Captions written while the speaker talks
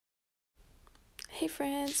Hey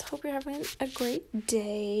friends, hope you're having a great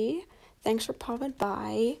day. Thanks for popping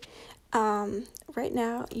by. Right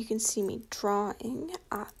now you can see me drawing.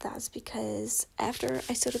 That's because after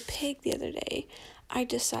I sewed a pig the other day, I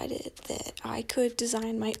decided that I could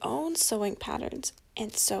design my own sewing patterns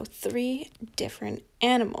and sew 3 different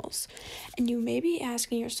animals. And you may be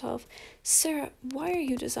asking yourself, Sarah, why are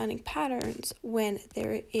you designing patterns when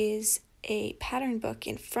there is a pattern book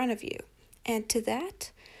in front of you? And to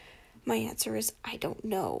that, my answer is I don't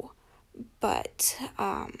know, but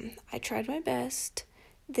I tried my best.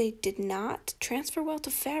 They did not transfer well to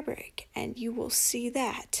fabric, and you will see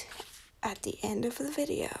that at the end of the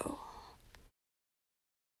video.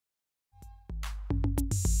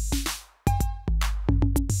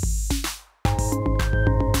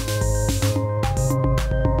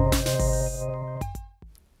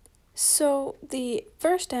 So the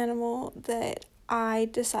first animal that I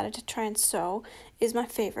decided to try and sew is my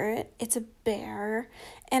favorite. It's a bear,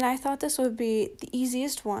 and I thought this would be the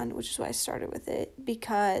easiest one, which is why I started with it,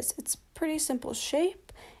 because it's pretty simple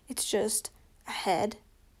shape. It's just a head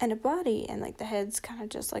and a body, and like the head's kind of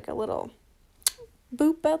just like a little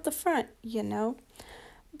boop out the front, you know?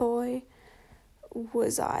 Boy,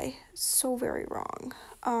 was I so very wrong.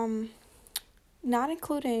 Not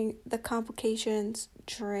including the complications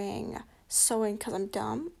during sewing because I'm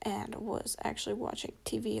dumb and was actually watching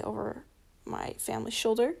TV over my family's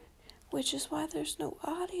shoulder, which is why there's no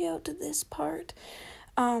audio to this part.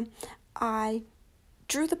 I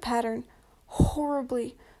drew the pattern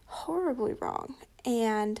horribly wrong,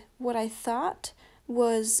 and what I thought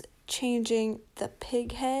was changing the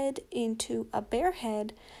pig head into a bear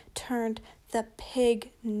head turned the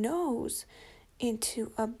pig nose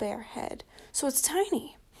into a bear head. So it's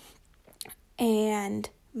tiny. And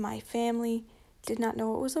my family did not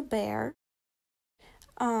know it was a bear.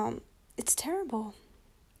 It's terrible.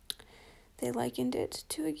 They likened it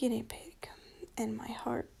to a guinea pig, and my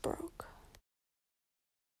heart broke.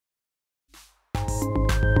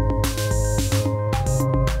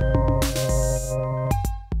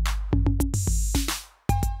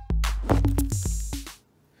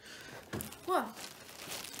 Well,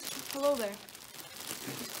 hello there.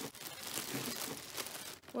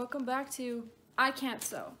 Welcome back to I Can't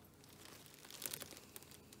Sew.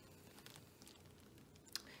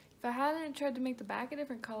 If I hadn't tried to make the back a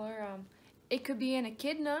different color, it could be an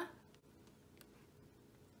echidna.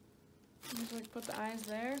 Just like put the eyes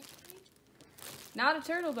there. Not a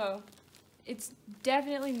turtle though. It's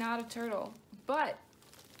definitely not a turtle. But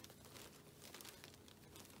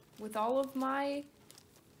with all of my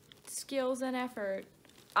skills and effort,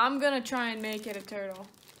 I'm gonna try and make it a turtle.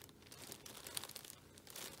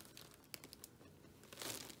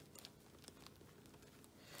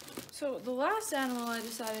 So the last animal I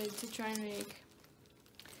decided to try and make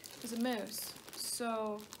was a moose.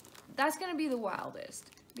 So that's gonna be the wildest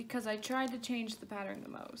because I tried to change the pattern the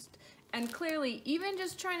most. And clearly, even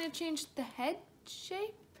just trying to change the head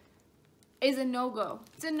shape is a no-go.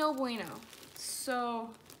 It's a no bueno. So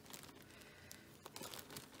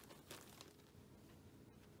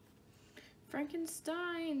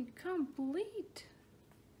Frankenstein complete.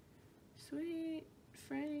 Sweet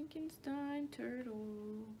Frankenstein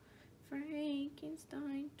turtle.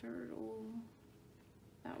 Frankenstein turtle.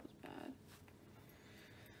 That was bad.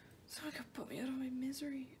 Someone could put me out of my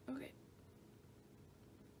misery. Okay.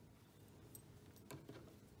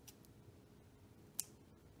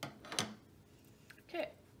 Okay.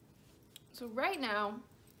 So right now,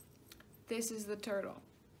 this is the turtle.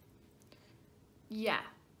 Yeah.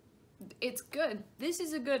 It's good. This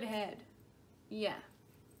is a good head. Yeah.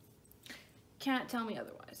 Can't tell me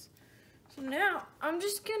otherwise. So now I'm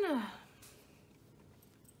just gonna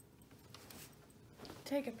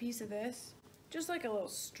take a piece of this, just like a little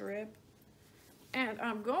strip, and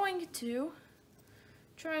I'm going to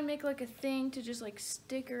try and make like a thing to just like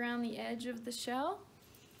stick around the edge of the shell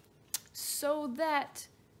so that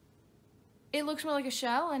it looks more like a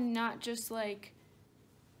shell and not just like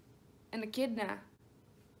an echidna.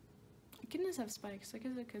 Echidnas have spikes. I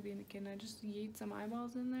guess it could be an echidna. Just yeet some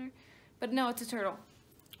eyeballs in there. But no, it's a turtle.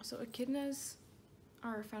 So echidnas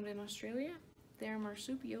are found in Australia. They are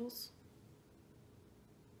marsupials.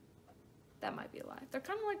 That might be a lie. They're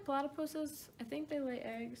kind of like platypuses. I think they lay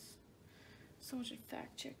eggs. Someone should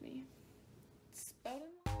fact check me. Spouting.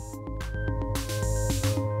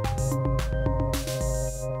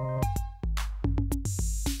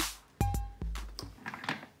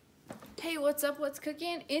 Hey, what's up? What's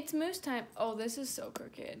cooking? It's moose time. Oh, this is so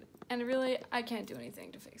crooked. And really, I can't do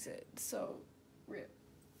anything to fix it. So, rip.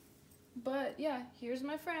 But yeah, here's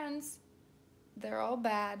my friends. They're all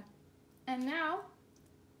bad. And now,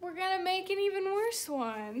 we're gonna make make an even worse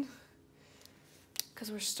one.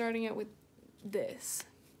 Because we're starting it with this.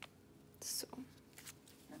 So.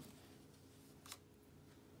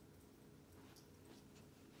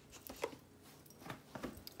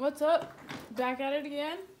 What's up? Back at it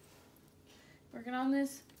again. Working on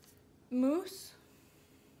this moose.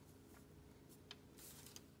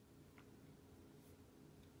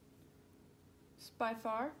 It's by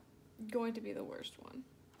far going to be the worst one.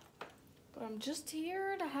 But I'm just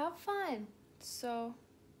here to have fun. So,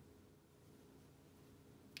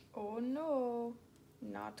 oh no,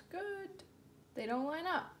 not good. They don't line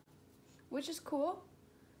up, which is cool.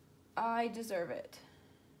 I deserve it.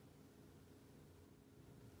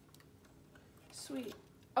 Sweet.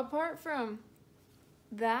 Apart from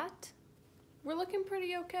that, we're looking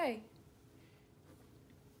pretty okay.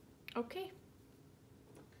 Okay.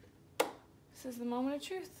 This is the moment of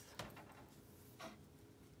truth.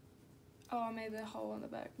 Oh, I made the hole in the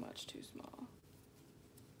back much too small.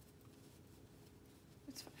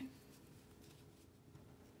 It's fine.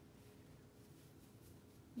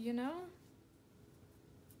 You know,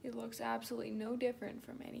 it looks absolutely no different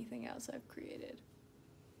from anything else I've created.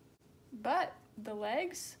 But the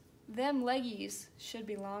legs, them leggies should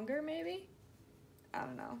be longer maybe? I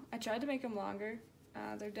don't know. I tried to make them longer.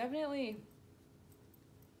 They're definitely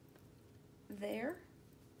there.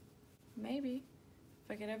 Maybe.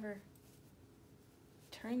 If I could ever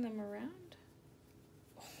turn them around.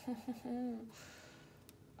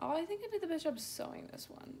 Oh, I think I did the best job sewing this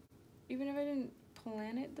one. Even if I didn't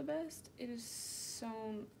plan it the best, it is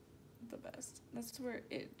sewn the best. That's where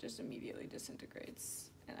it just immediately disintegrates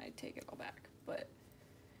and I take it all back. But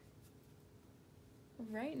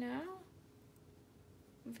right now,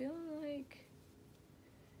 I'm feeling like,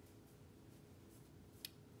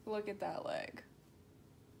 look at that leg.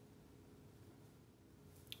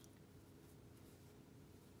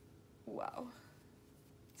 Wow.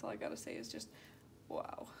 That's all I gotta say is just,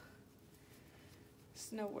 wow.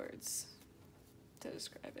 There's no words to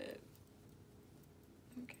describe it.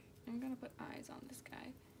 Okay, I'm gonna put eyes on this guy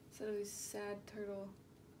instead of these sad turtle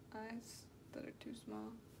eyes that are too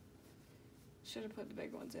small. Should have put the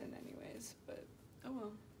big ones in anyways, but oh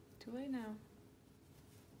well, too late now.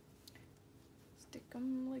 Stick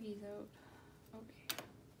them leggies out. Okay.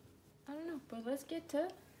 I don't know, but let's get to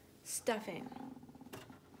stuffing.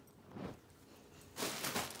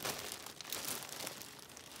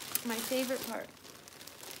 My favorite part.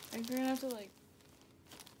 Like we're gonna have to like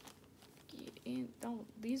get in. Oh,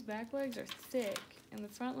 these back legs are thick and the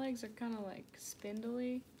front legs are kind of like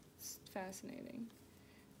spindly. It's fascinating.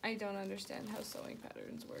 I don't understand how sewing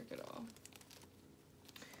patterns work at all.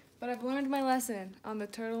 But I've learned my lesson on the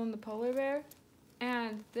turtle and the polar bear,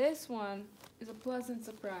 and this one is a pleasant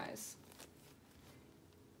surprise.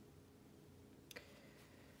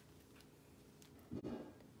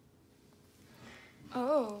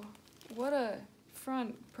 Oh, what a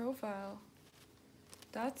front profile.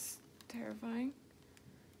 That's terrifying.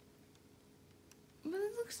 But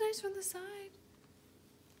it looks nice from the side.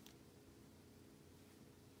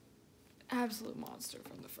 Absolute monster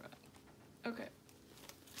from the front. Okay.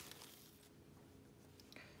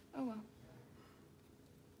 Oh well.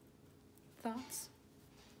 Thoughts?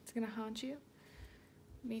 It's gonna haunt you?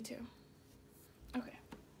 Me too. Okay.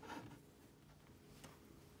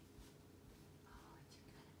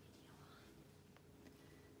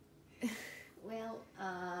 Well,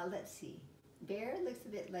 let's see. Bear looks a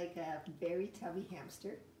bit like a very tubby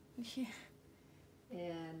hamster. Yeah.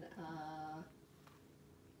 And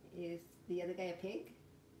is the other guy a pig?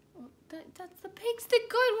 Well, that's the pig's the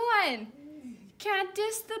good one. Can't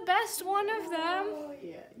diss the best one of them. Oh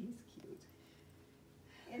yeah, he's cute.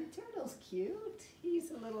 And Turtle's cute.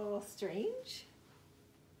 He's a little strange.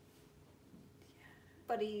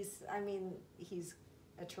 But he's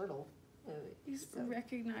a turtle. He's So,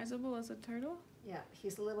 recognizable as a turtle. yeah,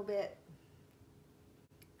 he's a little bit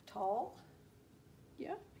tall.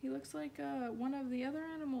 Yeah, he looks like one of the other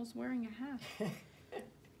animals wearing a hat.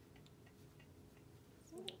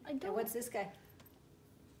 I And don't. what's this guy?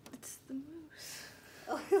 It's the moose.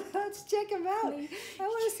 Oh, let's check him out. I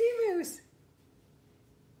want to see Moose.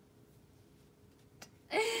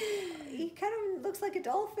 He kind of looks like a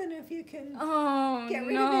dolphin if you can Oh get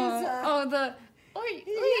rid no! of his. Oh the. Oi,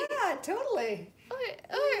 Yeah, totally.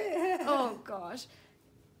 Oh gosh.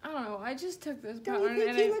 I don't know. I just took this Don't pattern you think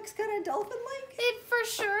and he it, looks kind of dolphin-like? it for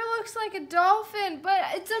sure looks like a dolphin, but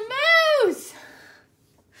it's a moose.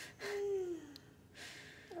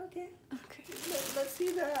 Okay. Okay. Let's see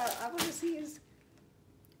I want to see his.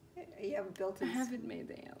 You haven't built I his. haven't made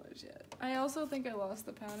the antlers yet. I also think I lost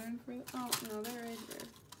the pattern for. Oh no, they're right here.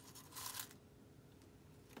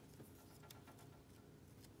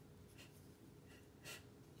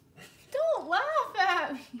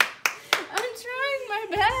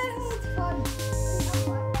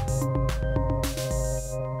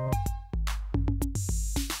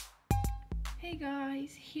 Okay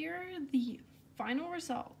guys, here are the final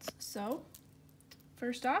results. So,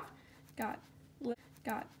 first off, got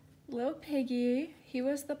Little Piggy. He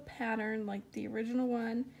was the pattern, like the original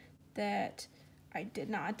one that I did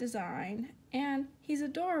not design. And he's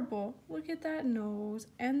adorable. Look at that nose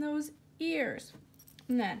and those ears.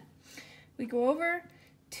 And then we go over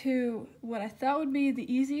to what I thought would be the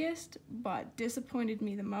easiest, but disappointed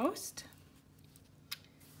me the most.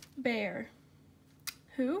 Bear,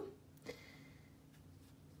 who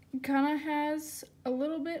kind of has a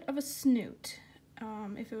little bit of a snoot.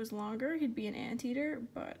 If it was longer, he'd be an anteater,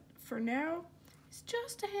 but for now, he's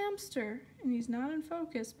just a hamster, and he's not in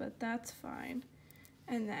focus, but that's fine.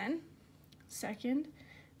 And then, second,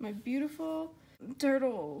 my beautiful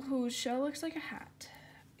turtle, whose shell looks like a hat.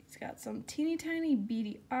 He's got some teeny tiny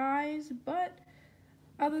beady eyes, but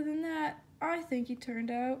other than that, I think he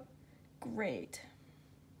turned out great.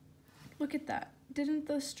 Look at that. Didn't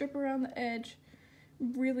the strip around the edge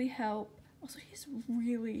really help? Also, he's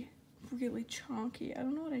really chonky. I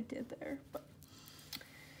don't know what I did there, but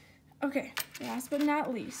okay, last but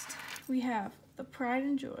not least, we have the pride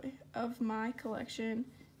and joy of my collection,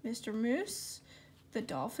 Mr. Moose, the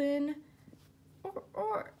dolphin,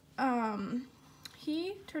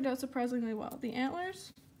 he turned out surprisingly well. The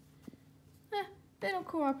antlers, they don't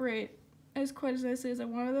cooperate as quite as nicely as I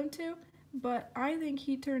wanted them to, but I think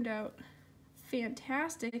he turned out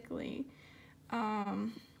fantastically,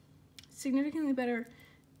 significantly better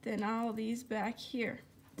than all these back here.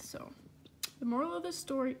 So the moral of the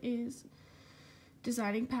story is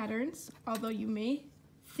designing patterns, although you may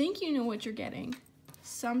think you know what you're getting,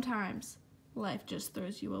 sometimes life just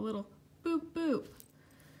throws you a little boop boop.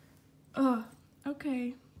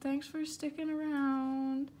 Okay, thanks for sticking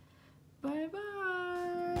around. Bye bye.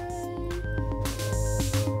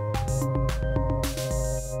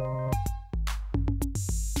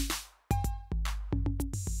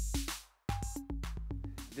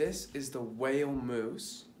 This is the whale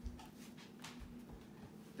moose.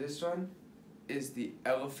 This one is the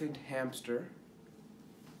elephant hamster.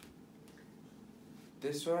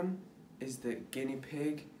 This one is the guinea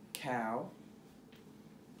pig cow.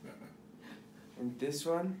 And this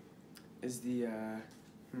one is the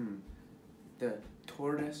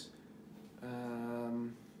tortoise.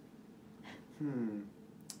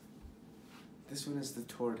 This one is the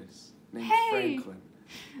tortoise named Franklin.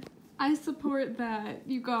 I support that.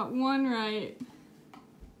 You got one right.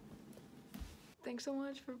 Thanks so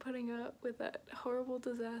much for putting up with that horrible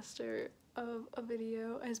disaster of a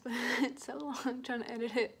video. I spent so long trying to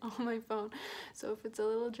edit it on my phone, so if it's a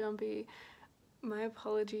little jumpy, my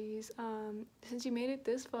apologies. Since you made it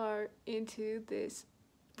this far into this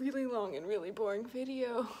really long and really boring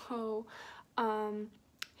video,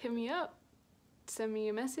 hit me up, send me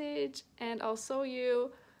a message, and I'll show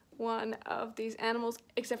you one of these animals,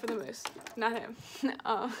 except for the moose, not him.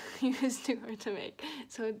 He was too hard to make.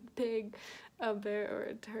 So a pig, a bear, or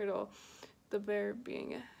a turtle. The bear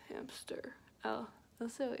being a hamster. I'll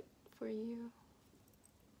sew it for you.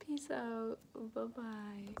 Peace out.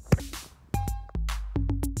 Bye-bye.